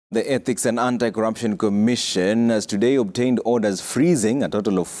The Ethics and Anti-Corruption Commission has today obtained orders freezing a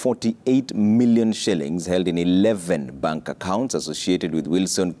total of 48 million shillings held in 11 bank accounts associated with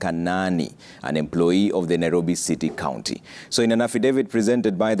Wilson Kanani, an employee of the Nairobi City County. So in an affidavit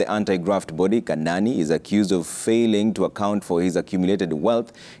presented by the anti-graft body, Kanani is accused of failing to account for his accumulated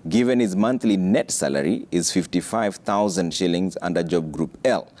wealth, given his monthly net salary is 55,000 shillings under Job Group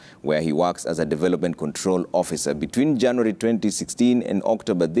L, where he works as a development control officer. Between January 2016 and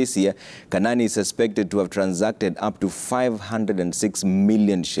October this year, Kanani is suspected to have transacted up to 506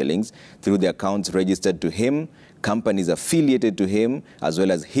 million shillings through the accounts registered to him, companies affiliated to him, as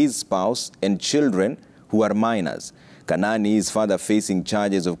well as his spouse and children who are minors. Kanani is further facing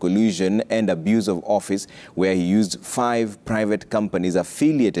charges of collusion and abuse of office, where he used 5 private companies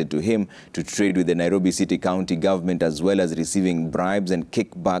affiliated to him to trade with the Nairobi City County government, as well as receiving bribes and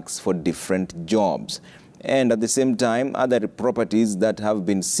kickbacks for different jobs. And at the same time, other properties that have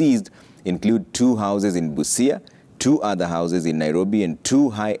been seized include 2 houses in Busia, 2 other houses in Nairobi, and 2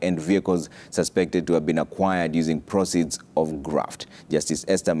 high-end vehicles suspected to have been acquired using proceeds of graft. Justice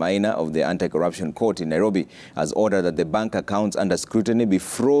Esther Maina of the Anti-Corruption Court in Nairobi has ordered that the bank accounts under scrutiny be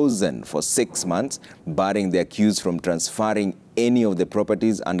frozen for 6 months, barring the accused from transferring any of the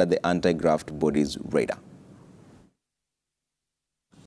properties under the anti-graft body's radar.